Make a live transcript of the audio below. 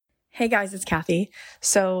Hey guys, it's Kathy.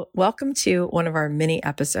 So welcome to one of our mini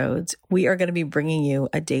episodes. We are going to be bringing you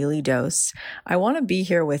a daily dose. I want to be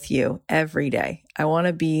here with you every day. I want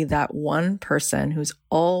to be that one person who's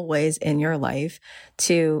always in your life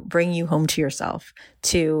to bring you home to yourself,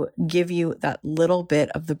 to give you that little bit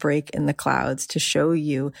of the break in the clouds, to show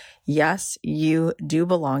you, yes, you do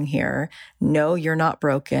belong here. No, you're not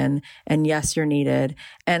broken. And yes, you're needed.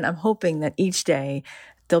 And I'm hoping that each day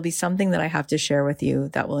there'll be something that I have to share with you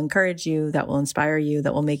that will encourage you, that will inspire you,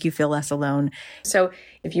 that will make you feel less alone. So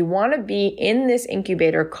if you want to be in this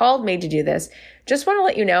incubator called Made to Do This, just want to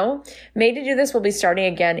let you know, Made to Do This will be starting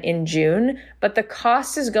again in June, but the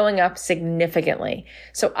cost is going up significantly.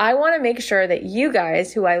 So I want to make sure that you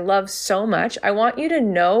guys, who I love so much, I want you to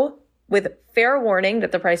know with fair warning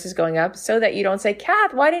that the price is going up so that you don't say,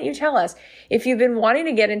 Kath, why didn't you tell us? If you've been wanting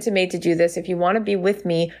to get into Made to Do This, if you want to be with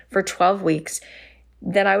me for 12 weeks,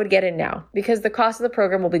 then I would get in now because the cost of the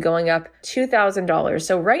program will be going up $2,000.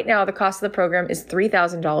 So right now the cost of the program is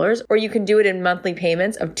 $3,000, or you can do it in monthly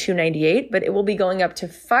payments of $298, but it will be going up to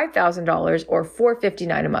 $5,000 or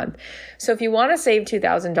 $459 a month. So if you want to save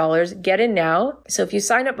 $2,000, get in now. So if you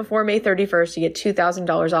sign up before May 31st, you get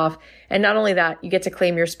 $2,000 off. And not only that, you get to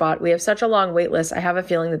claim your spot. We have such a long wait list. I have a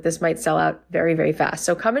feeling that this might sell out very, very fast.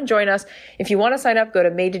 So come and join us. If you want to sign up, go to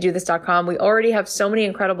madetodothis.com. We already have so many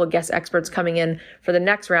incredible guest experts coming in for the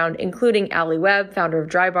next round, including Ali Webb, founder of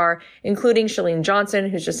Drybar, including Shalene Johnson,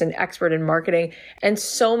 who's just an expert in marketing, and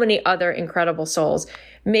so many other incredible souls.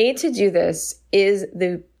 Made to Do This is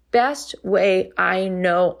the best way I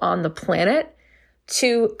know on the planet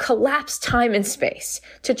to collapse time and space,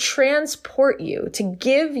 to transport you, to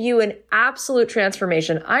give you an absolute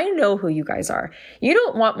transformation. I know who you guys are. You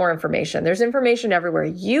don't want more information. There's information everywhere.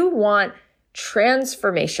 You want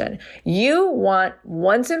transformation. You want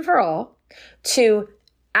once and for all to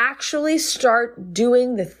actually start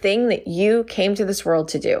doing the thing that you came to this world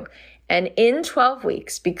to do. And in 12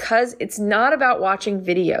 weeks, because it's not about watching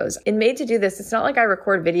videos, in Made to Do This, it's not like I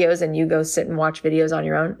record videos and you go sit and watch videos on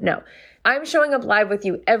your own. No, I'm showing up live with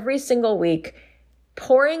you every single week,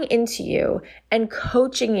 pouring into you and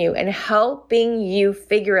coaching you and helping you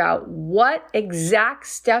figure out what exact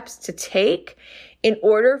steps to take in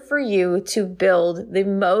order for you to build the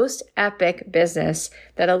most epic business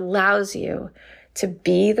that allows you to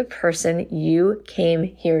be the person you came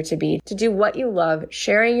here to be, to do what you love,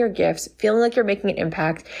 sharing your gifts, feeling like you're making an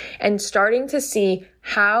impact, and starting to see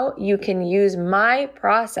how you can use my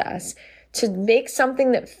process to make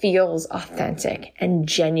something that feels authentic and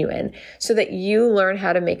genuine so that you learn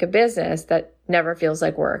how to make a business that never feels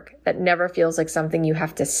like work, that never feels like something you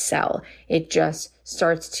have to sell. It just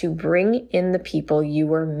starts to bring in the people you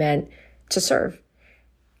were meant to serve.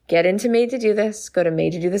 Get into Made to Do This. Go to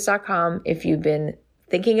madetodothis.com. If you've been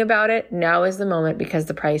thinking about it, now is the moment because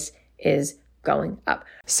the price is going up.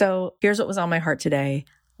 So here's what was on my heart today.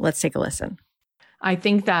 Let's take a listen. I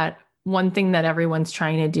think that one thing that everyone's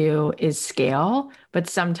trying to do is scale, but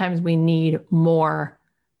sometimes we need more.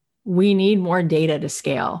 We need more data to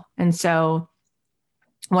scale. And so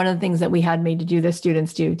one of the things that we had Made to Do This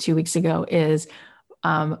students do 2 weeks ago is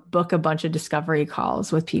book a bunch of discovery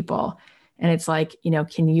calls with people. And it's like,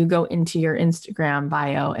 can you go into your Instagram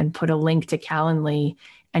bio and put a link to Calendly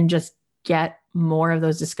and just get more of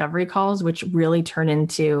those discovery calls, which really turn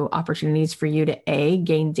into opportunities for you to A,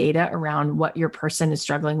 gain data around what your person is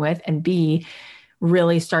struggling with, and B,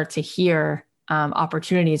 really start to hear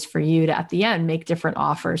opportunities for you to, at the end, make different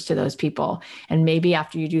offers to those people. And maybe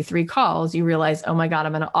after you do 3 calls, you realize, oh my God,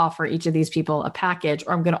 I'm going to offer each of these people a package,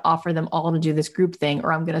 or I'm going to offer them all to do this group thing,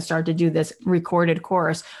 or I'm going to start to do this recorded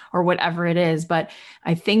course, or whatever it is. But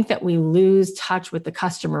I think that we lose touch with the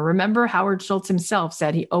customer. Remember, Howard Schultz himself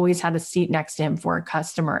said he always had a seat next to him for a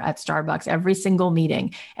customer at Starbucks, every single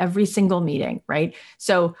meeting, right?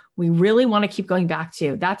 So we really want to keep going back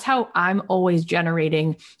to. That's how I'm always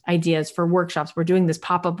generating ideas for workshops. We're doing this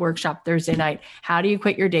pop-up workshop Thursday night. How do you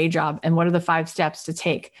quit your day job? And what are the 5 steps to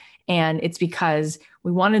take? And it's because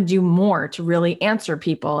we want to do more to really answer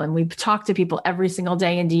people. And we talk to people every single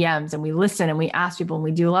day in DMs, and we listen and we ask people, and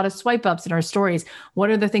we do a lot of swipe ups in our stories.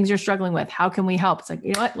 What are the things you're struggling with? How can we help? It's like,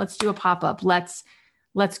 you know what? Let's do a pop-up. Let's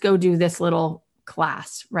go do this little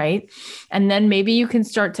class, right? And then maybe you can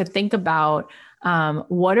start to think about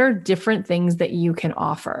what are different things that you can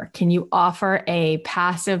offer? Can you offer a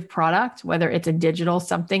passive product, whether it's a digital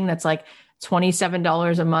something that's like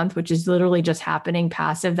 $27 a month, which is literally just happening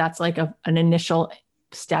passive? That's like an initial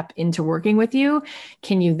step into working with you?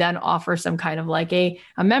 Can you then offer some kind of like a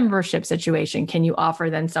membership situation? Can you offer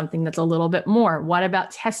then something that's a little bit more? What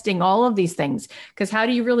about testing all of these things? Because how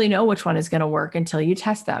do you really know which one is going to work until you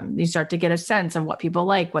test them? You start to get a sense of what people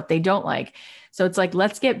like, what they don't like. So it's like,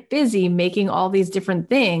 let's get busy making all these different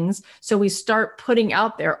things. So we start putting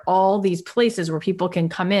out there all these places where people can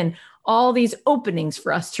come in, all these openings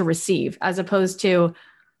for us to receive, as opposed to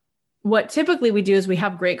what typically we do is we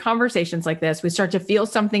have great conversations like this. We start to feel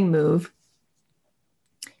something move.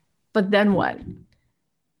 But then what?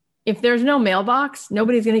 If there's no mailbox,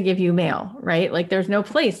 nobody's going to give you mail, right? Like there's no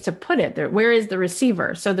place to put it there. Where is the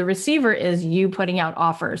receiver? So the receiver is you putting out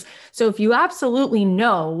offers. So if you absolutely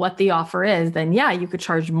know what the offer is, then yeah, you could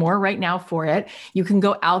charge more right now for it. You can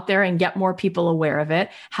go out there and get more people aware of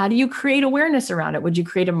it. How do you create awareness around it? Would you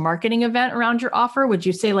create a marketing event around your offer? Would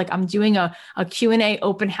you say like, I'm doing a Q&A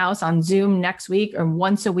open house on Zoom next week or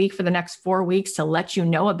once a week for the next 4 weeks to let you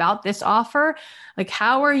know about this offer? Like,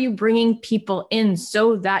 how are you bringing people in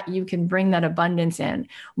so that you can bring that abundance in?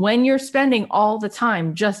 When you're spending all the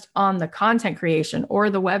time just on the content creation or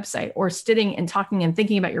the website or sitting and talking and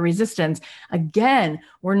thinking about your resistance, again,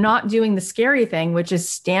 we're not doing the scary thing, which is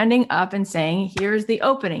standing up and saying, here's the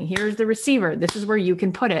opening, here's the receiver, this is where you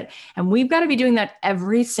can put it. And we've got to be doing that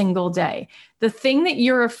every single day. The thing that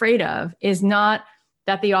you're afraid of is not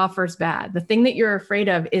that the offer's bad. The thing that you're afraid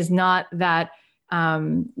of is not that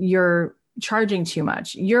you're charging too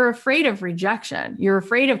much. You're afraid of rejection. You're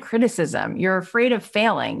afraid of criticism. You're afraid of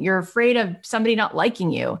failing. You're afraid of somebody not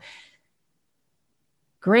liking you.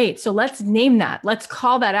 Great. So let's name that. Let's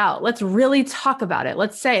call that out. Let's really talk about it.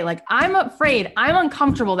 Let's say like, I'm afraid, I'm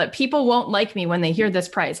uncomfortable that people won't like me when they hear this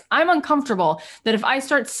price. I'm uncomfortable that if I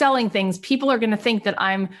start selling things, people are going to think that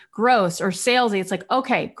I'm gross or salesy. It's like,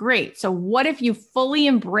 okay, great. So what if you fully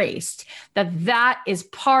embraced that is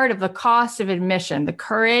part of the cost of admission, the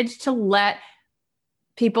courage to let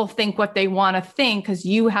people think what they want to think because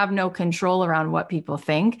you have no control around what people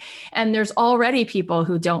think. And there's already people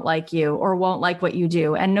who don't like you or won't like what you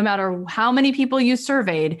do. And no matter how many people you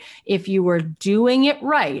surveyed, if you were doing it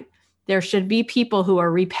right, there should be people who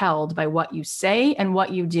are repelled by what you say and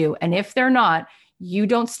what you do. And if they're not, you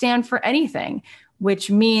don't stand for anything,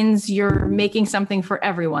 which means you're making something for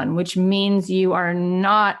everyone, which means you are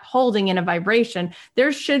not holding in a vibration.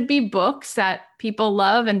 There should be books that people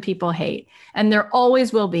love and people hate. And there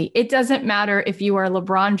always will be. It doesn't matter if you are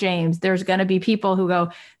LeBron James, there's going to be people who go,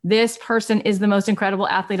 this person is the most incredible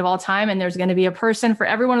athlete of all time. And there's going to be a person for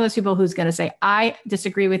every one of those people who's going to say, I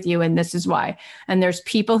disagree with you. And this is why. And there's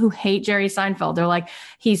people who hate Jerry Seinfeld. They're like,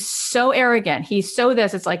 he's so arrogant. He's so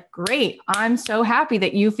this. It's like, great. I'm so happy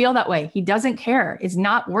that you feel that way. He doesn't care. He's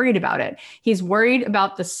not worried about it. He's worried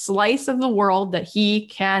about the slice of the world that he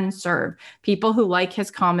can serve. People who like his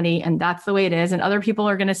comedy. And that's the way it is. And other people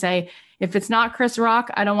are going to say, if it's not Chris Rock,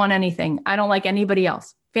 I don't want anything. I don't like anybody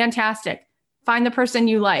else. Fantastic. Find the person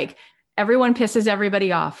you like. Everyone pisses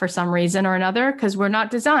everybody off for some reason or another because we're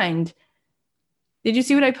not designed. Did you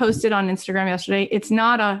see what I posted on Instagram yesterday? It's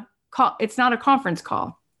not a call. It's not a conference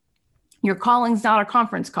call. Your calling's not a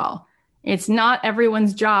conference call. It's not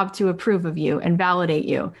everyone's job to approve of you and validate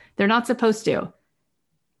you. They're not supposed to.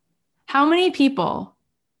 How many people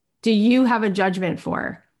do you have a judgment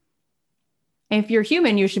for? If you're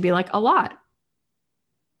human, you should be like, a lot.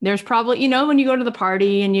 There's probably, when you go to the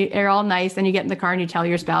party and you're all nice and you get in the car and you tell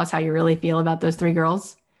your spouse how you really feel about those 3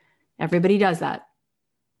 girls. Everybody does that.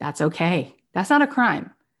 That's okay. That's not a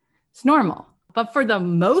crime. It's normal. But for the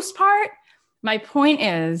most part, my point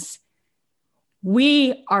is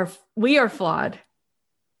we are flawed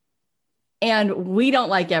and we don't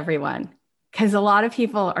like everyone because a lot of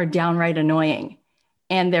people are downright annoying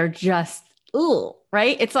and they're just, ooh,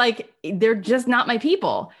 right? It's like, they're just not my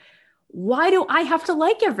people. Why do I have to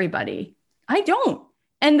like everybody? I don't.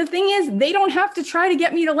 And the thing is, they don't have to try to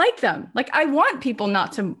get me to like them. Like, I want people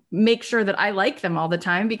not to make sure that I like them all the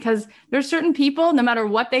time because there's certain people, no matter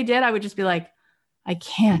what they did, I would just be like, I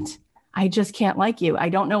just can't like you. I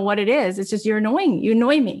don't know what it is. It's just, you're annoying. You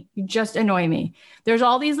annoy me. You just annoy me. There's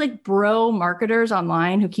all these like bro marketers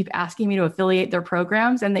online who keep asking me to affiliate their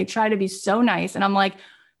programs and they try to be so nice. And I'm like,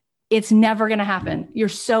 it's never going to happen. You're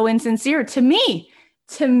so insincere to me,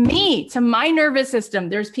 to my nervous system.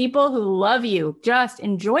 There's people who love you. Just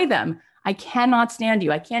enjoy them. I cannot stand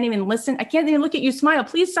you. I can't even listen. I can't even look at you smile.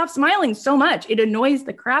 Please stop smiling so much. It annoys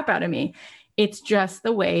the crap out of me. It's just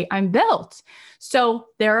the way I'm built. So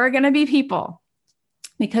there are going to be people,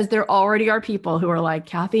 because there already are people who are like,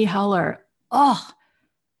 Kathy Heller,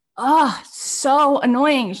 so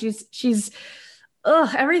annoying. She's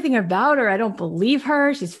everything about her. I don't believe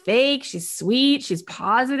her. She's fake. She's sweet. She's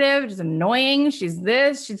positive. She's annoying. She's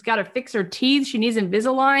this. She's got to fix her teeth. She needs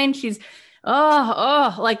Invisalign. She's,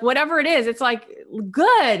 like whatever it is. It's like,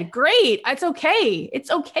 good, great. It's okay. It's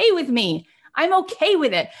okay with me. I'm okay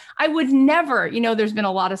with it. I would never, there's been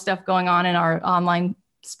a lot of stuff going on in our online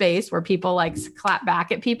space where people like clap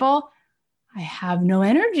back at people. I have no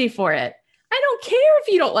energy for it. I don't care if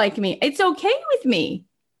you don't like me. It's okay with me.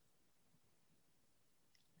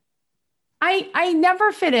 I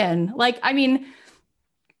never fit in.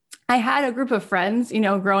 I had a group of friends,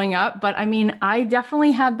 growing up, but I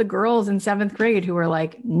definitely had the girls in 7th grade who were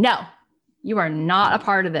like, no, you are not a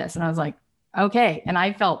part of this. And I was like, okay. And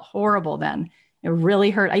I felt horrible then. It really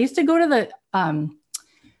hurt. I used to go to the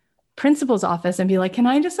principal's office and be like, can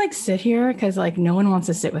I just sit here? Cause no one wants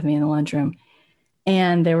to sit with me in the lunchroom.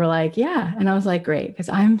 And they were like, yeah. And I was like, great. Cause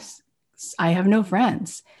I have no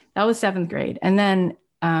friends. That was 7th grade. And then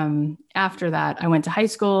after that, I went to high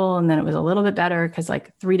school, and then it was a little bit better because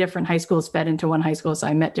 3 different high schools fed into one high school. So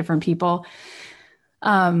I met different people.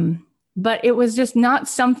 But it was just not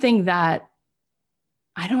something that,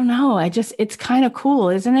 I don't know. It's kind of cool,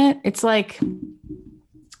 isn't it? It's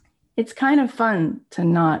it's kind of fun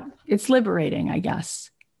to it's liberating, I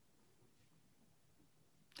guess.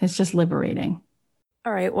 It's just liberating.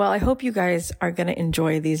 All right. Well, I hope you guys are going to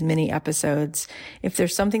enjoy these mini episodes. If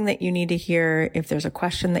there's something that you need to hear, if there's a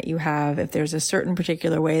question that you have, if there's a certain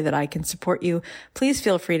particular way that I can support you, please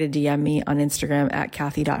feel free to DM me on Instagram at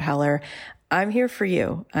Kathy.Heller. I'm here for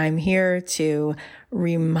you. I'm here to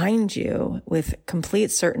remind you with complete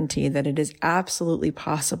certainty that it is absolutely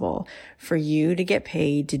possible for you to get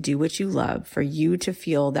paid to do what you love, for you to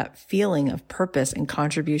feel that feeling of purpose and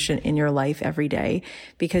contribution in your life every day,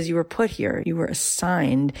 because you were put here. You were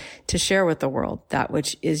assigned to share with the world that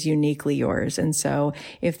which is uniquely yours. And so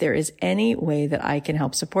if there is any way that I can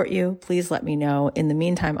help support you, please let me know. In the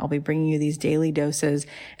meantime, I'll be bringing you these daily doses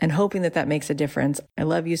and hoping that makes a difference. I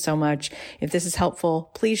love you so much. If this is helpful,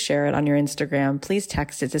 please share it on your Instagram. Please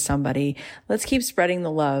text it to somebody. Let's keep spreading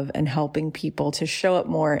the love and helping people to show up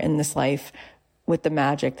more in this life with the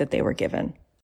magic that they were given.